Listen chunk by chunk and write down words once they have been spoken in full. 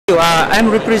I'm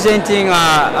representing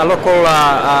a local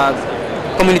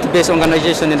community-based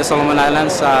organization in the Solomon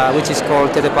Islands, which is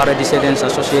called Tetepare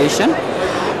Association.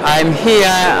 I'm here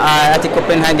at the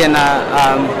Copenhagen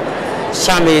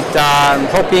summit,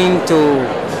 hoping to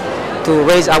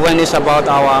raise awareness about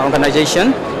our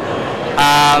organization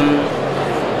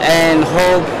and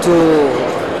hope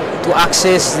to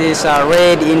access this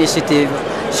RED initiative,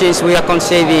 since we are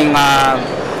conserving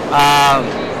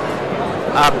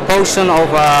a portion of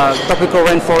tropical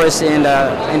rainforest in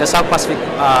the South Pacific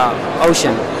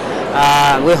Ocean.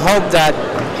 We hope that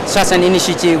such an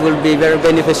initiative will be very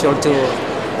beneficial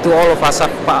to all of us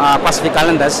Pacific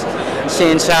Islanders,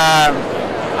 since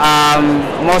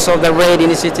most of the RED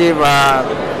initiative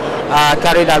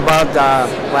carried about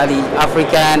by the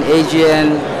African,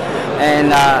 Asian,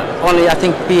 and only I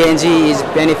think PNG is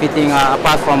benefiting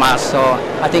apart from us. So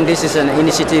I think this is an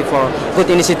initiative good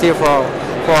initiative for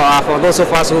those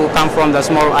of us who come from the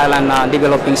small island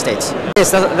developing states.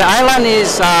 Yes, the island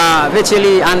is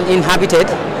virtually uninhabited,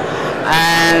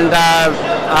 and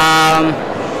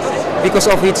because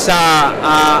of its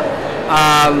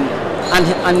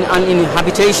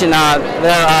uninhabitation,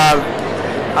 the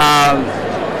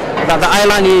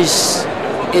island is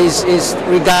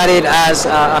regarded as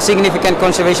a significant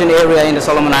conservation area in the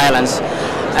Solomon Islands,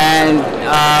 and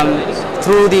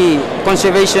through the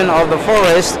conservation of the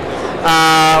forest,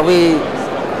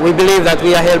 we believe that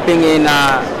we are helping in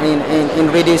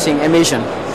reducing emission.